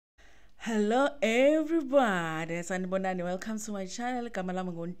Hello everybody, sanibonani. Welcome to my channel. Igama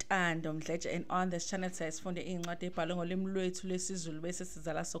lami nguNtando Mdleje, and on this channel sifunde incwadi ebhalwe ngolimi lwethu lwesiZulu bese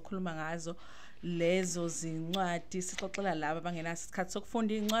sizala sokhuluma ngazo lezo zincwadi. Sixoxela laba abangenaso isikhathi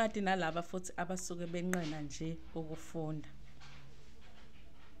sokufunda incwadi nalaba futhi abasuke benqena nje ukufunda.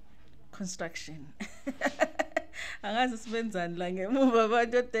 Construction. Angazi sibenzani la ngemuva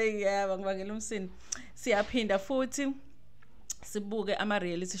abantu odeyaba ngibangela umsini. Siyaphinda futhi sibuke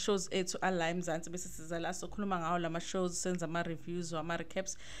ama-reality shows ethu ala eMzansi bese siza la sokhuluma ngawo lama shows, senza ama-reviews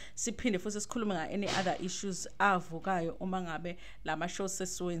ama-recaps, siphinde futhi sikhulume nga-any other issues avukayo uma ngabe lama shows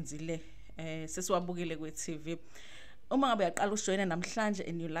sesiwenzile sesiwabukile kwe-TV. Uma ngabe uyaqala ujoyina namhlanje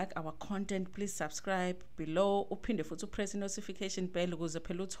and you like our content, please subscribe below, uphinde futhi upress i-notification bell ukuze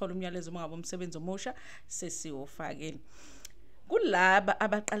phela uthole umyalezo uma ngabe umsebenzi omusha sesiwufakile. Kulaba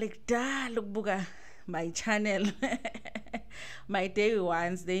abaqale kudala ukubuka my channel, my day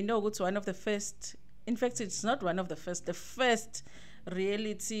ones, they know it's one of the first, in fact it's not one of the first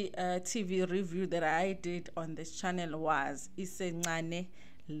reality TV review that I did on this channel was Isencane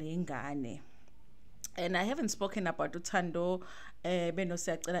Lengane. And I haven't spoken about Thando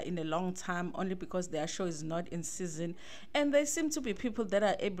Siyacela in a long time, only because their show is not in season, and there seem to be people that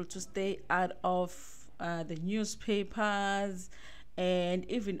are able to stay out of the newspapers, and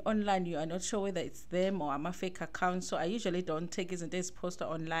even online you are not sure whether it's them or I'm a fake account. So I usually don't take it as poster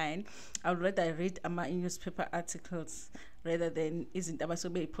online. I would rather read my newspaper articles rather than isn't a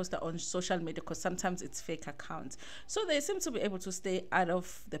poster on social media, because sometimes it's fake accounts. So they seem to be able to stay out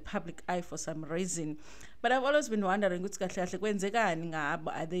of the public eye for some reason. But I've always been wondering,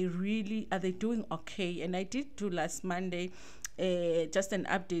 are they doing okay? And I did do last Monday just an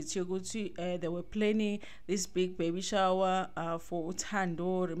update. You go to they were planning this big baby shower for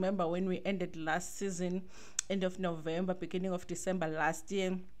Thando. Remember when we ended last season, end of November, beginning of December last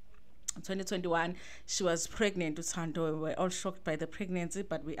year, 2021, she was pregnant. Thando, we were all shocked by the pregnancy,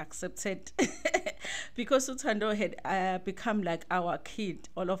 but we accepted because Thando had become like our kid,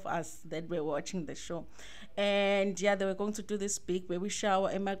 all of us that were watching the show. And yeah, they were going to do this big baby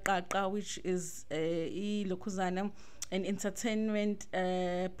shower in Makaka, which is an entertainment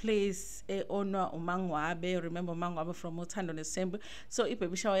place onwa uMangwabe. Remember uMangwabe from Thando December. So if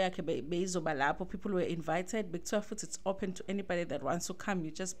baby shower yakhe beyizoba lapho, people were invited. Bekuthiwa futhi it's open to anybody that wants to come.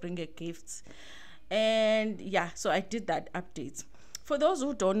 You just bring a gift. And yeah, so I did that update. For those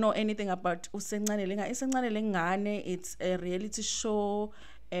who don't know anything about Isencane Lengane, it's a reality show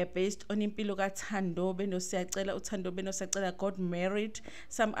based on impilo kaThando Siyacela. Thando Siyacela got married.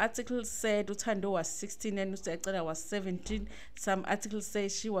 Some articles said Thando was 16 and Siyacela was 17. Some articles say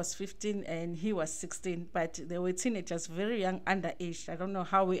she was 15 and he was 16, but they were teenagers, very young, underage. I don't know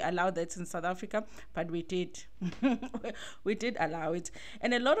how we allow that in South Africa, but we did. We did allow it.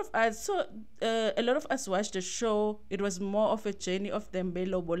 And a lot of us watched the show. It was more of a journey of them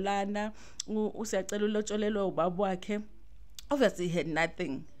belobolana. Siyacela ulotsholelwe ubaba wakhe. Obviously he had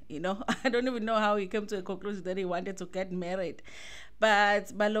nothing, you know. I don't even know how he came to a conclusion that he wanted to get married,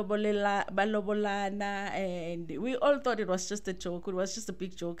 but balobolana, and we all thought it was just a joke. It was just a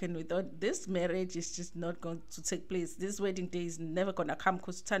big joke, and we thought this marriage is just not going to take place. This wedding day is never gonna come,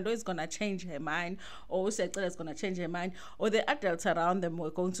 because Thando is gonna change her mind, or Siyacela is gonna change her mind, or the adults around them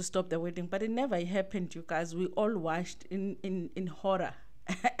were going to stop the wedding. But it never happened, you guys. We all watched in horror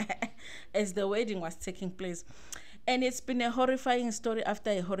as the wedding was taking place. And it's been a horrifying story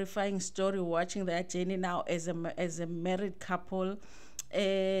after a horrifying story, watching their journey now as a married couple,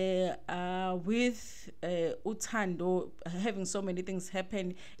 with Thando having so many things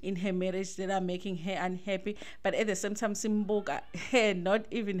happen in her marriage that are making her unhappy, but at the same time Simboga, her not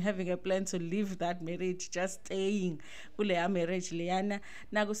even having a plan to leave that marriage, just staying kuleya marriage liyana.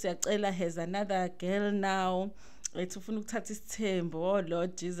 Naku Siyacela has another girl now. Oh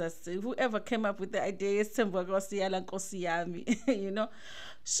Lord Jesus, whoever came up with the idea, you know.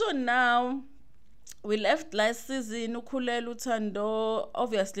 So now we left last season. Thando,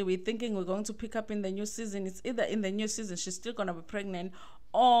 obviously we're thinking we're going to pick up in the new season. It's either in the new season she's still gonna be pregnant,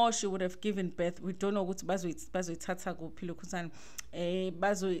 or she would have given birth. We don't know what bazoyithatha kuphi lokhuzana,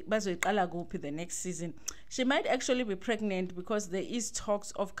 bazoyiqala kuphi the next season. She might actually be pregnant, because there is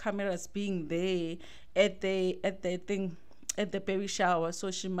talks of cameras being there at the baby shower. So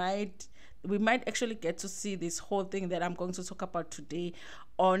we might actually get to see this whole thing that I'm going to talk about today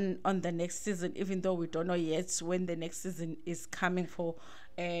on the next season, even though we don't know yet when the next season is coming for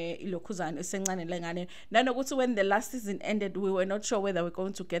Isencane Lengane. Nanokuthi when the last season ended, we were not sure whether we're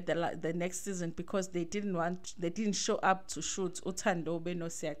going to get the next season, because they didn't show up to shoot Thando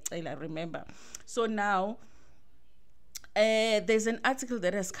Siyacela, remember. So now There's an article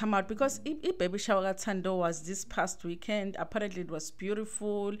that has come out because baby shower at Thando was this past weekend. Apparently, it was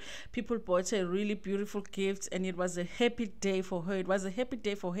beautiful. People bought her really beautiful gifts, and it was a happy day for her. It was a happy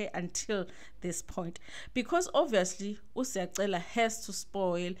day for her until this point, because obviously, Siyacela has to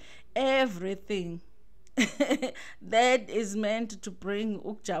spoil everything that is meant to bring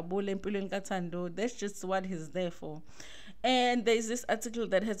ukujabula empilweni kaThando. That's just what he's there for. And there's this article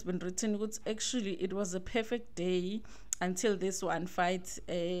that has been written, which actually it was a perfect day until this one fight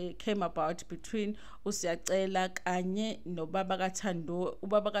came about between Siyacela kanye nobaba kaThando.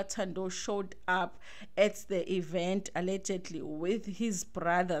 Ubaba kaThando showed up at the event allegedly with his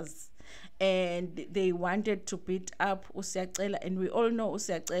brothers, and they wanted to beat up Siyacela, and we all know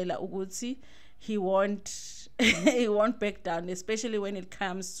Siyacela ukuthi he won't he won't back down, especially when it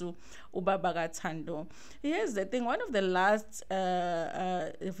comes to ubaba kaThando. Here's the thing: one of the last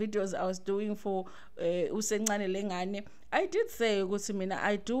videos I was doing for Isencane Lengane, I did say ukuthi mina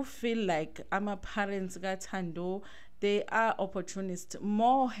I do feel like parents kaThando, they are opportunists,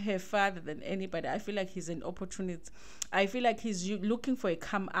 more her father than anybody. I feel like he's an opportunist. I feel like he's looking for a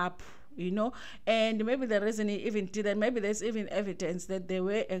come up, and maybe the reason he even did that, maybe there's even evidence that they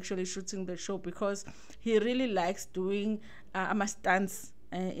were actually shooting the show because he really likes doing stunts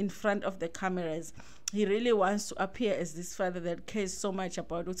in front of the cameras. He really wants to appear as this father that cares so much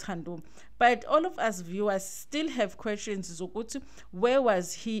about Thando. But all of us viewers still have questions. Where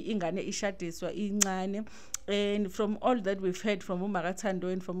was he ingane ishadiswa incane? And from all that we've heard from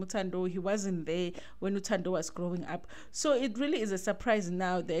Thando and from Thando, he wasn't there when Thando was growing up. So it really is a surprise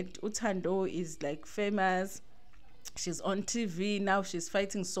now that Thando is like famous. She's on TV now. She's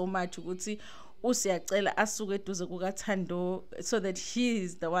fighting so much. Siyacela asuke eduze kukaThando so that he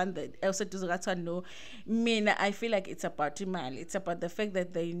is the one that else eduze kukaThando. Mina, I feel like it's about imali. It's about the fact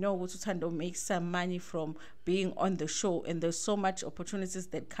that they know Thando makes some money from being on the show, and there's so much opportunities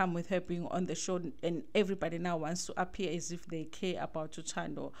that come with her being on the show, and everybody now wants to appear as if they care about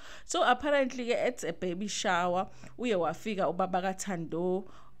Thando. So apparently it's a baby shower. Uye wafika ubaba kaThando.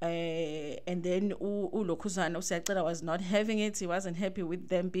 And then ulokhuzana Siyacela was not having it. He wasn't happy with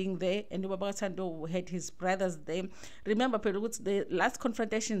them being there, and ubaba kaThando had his brothers there. Remember the last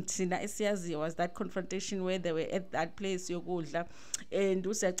confrontation thina esiyaziyo was that confrontation where they were at that place yokudla, and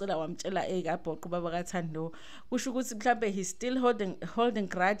Siyacela wamtshela ekabhoqa ubaba kaThando, kusho ukuthi mhlambe he's still holding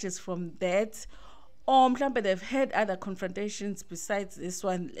grudges from that, or mhlambe they've had other confrontations besides this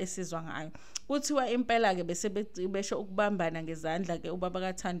one esizwa ngayo. Kuthiwa impela ke bese besho ukubambana ngezandla ke ubaba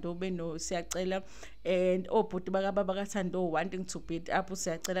kaThando beno Siyacela, and obhuti bakababa kaThando wanting to beat up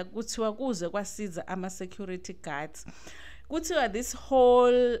Siyacela, kuthiwa kuze kwasiza ama-security guards. Kuthiwa this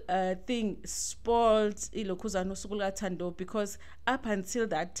whole thing spoiled ilokhuzana usuku likaThando, because up until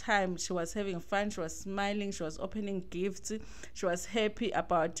that time she was having fun, she was smiling, she was opening gifts, she was happy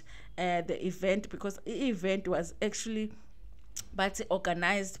about the event, because the event was actually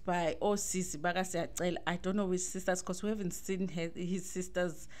organized by Sisi baka Siyacela. I don't know which sisters, because we haven't seen his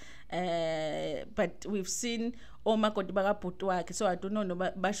sisters, but we've seen omakoti baka bhuti wakhe, so I don't know no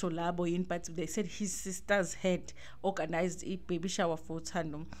basho labo yini, but they said his sisters had organized a baby shower for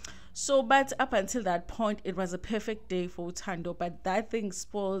Thando. So, but up until that point, it was a perfect day for Thando, but that thing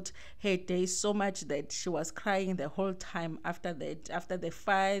spoiled her day so much that she was crying the whole time after that, after the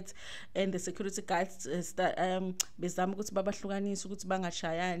fight, and the security guards bezama ukuthi babahlukanise ukuthi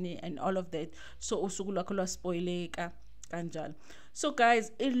bangashayani and all of that. So usuku lwakho lwaspoileka kanjalo. So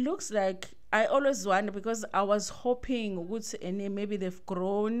guys, it looks like, I always wonder, because I was hoping maybe they've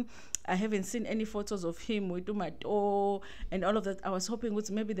grown. I haven't seen any photos of him with Umato and all of that. I was hoping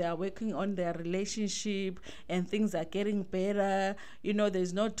maybe they are working on their relationship and things are getting better.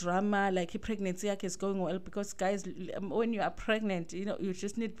 There's no drama, like pregnancy is going well, because guys, when you are pregnant, you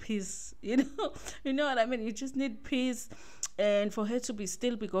just need peace. You know what I mean? You just need peace, and for her to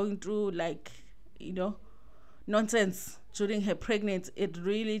still be going through nonsense during her pregnancy, it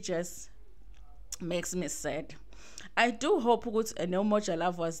really just makes me sad. I do hope No Moja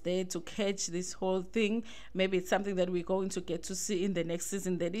Love was there to catch this whole thing. Maybe it's something that we're going to get to see in the next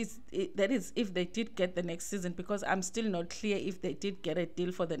season. That is if they did get the next season, because I'm still not clear if they did get a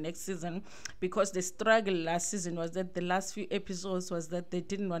deal for the next season, because the struggle last season was that the last few episodes was that they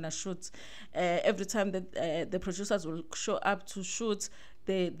didn't want to shoot. Every time that the producers will show up to shoot,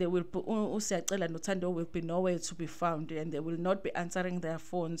 they will Siyacela and Thando will be nowhere to be found, and they will not be answering their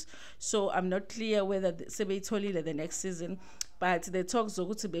phones. So I'm not clear whether the next season but the talks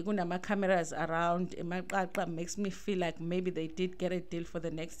zokuthi bekunama cameras around emaqaqa makes me feel like maybe they did get a deal for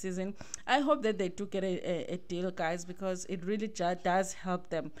the next season. I hope that they do get a deal, guys, because it really does help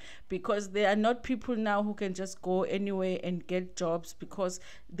them, because there are not people now who can just go anywhere and get jobs because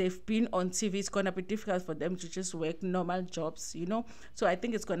they've been on TV. It's gonna be difficult for them to just work normal jobs, you know. So I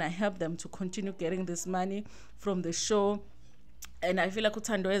think it's gonna help them to continue getting this money from the show. And I feel like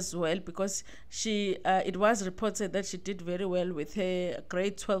Thando as well, because she it was reported that she did very well with her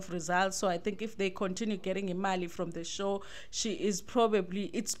grade 12 results. So I think if they continue getting imali from the show, it's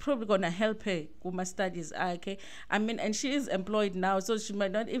probably gonna help her with my studies. Okay, I mean, and she is employed now, so she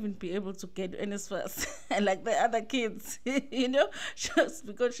might not even be able to get NSFAS like the other kids, you know, just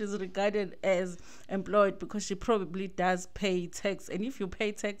because she's regarded as employed, because she probably does pay tax. And if you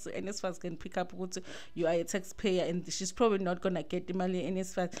pay tax, NSFAS can pick up what you are a taxpayer, and she's probably not gonna get the money in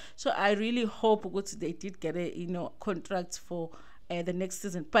his fast. So I really hope they did get a contract for the next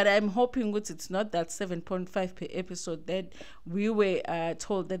season. But I'm hoping it's not that 7.5 per episode that we were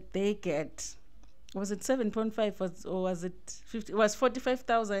told that they get. Was it 7.5 or was it 50? It was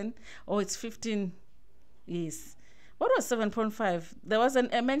 45,000 or it's 15? Yes. What was 7.5? There was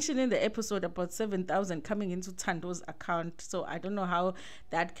a mention in the episode about 7,000 coming into Thando's account. So I don't know how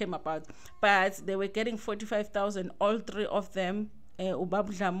that came about. But they were getting 45,000, all three of them. Ubab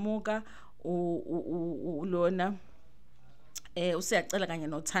Dlamuka, Lona, Siyacela kanye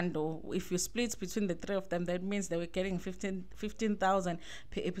noThando. If you split between the three of them, that means they were getting 15,000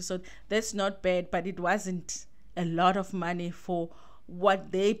 per episode. That's not bad, but it wasn't a lot of money for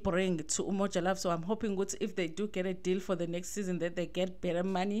what they bring to Umoja Love. So I'm hoping if they do get a deal for the next season, that they get better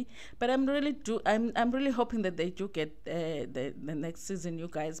money. But I'm really hoping that they do get the next season, you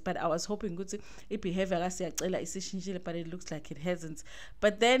guys. But I was hoping if behavior Siyacela, but it looks like it hasn't.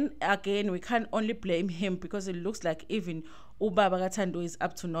 But then again, we can't only blame him, because it looks like even Ubaba Thando is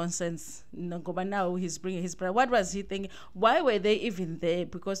up to nonsense. Ngoba now he's bringing his brother. What was he thinking? Why were they even there?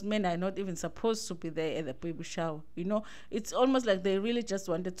 Because men are not even supposed to be there at the baby shower. You know, it's almost like they really just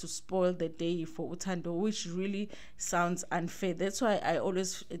wanted to spoil the day for Thando, which really sounds unfair. That's why I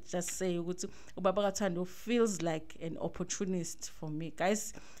always just say Ubaba Thando feels like an opportunist for me.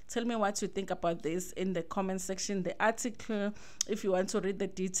 Guys, tell me what you think about this in the comment section. The article, if you want to read the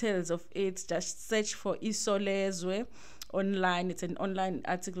details of it, just search for Isencane online. It's an online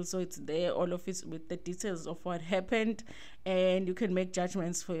article, so it's there, all of it, with the details of what happened, and you can make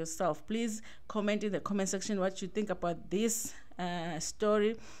judgments for yourself. Please comment in the comment section what you think about this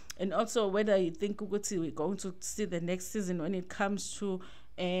story, and also whether you think we're going to see the next season when it comes to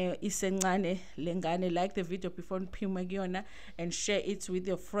Isencane Lengane. Like the video before and share it with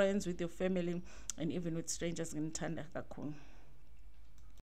your friends, with your family, and even with strangers. Ngithanda kakhulu.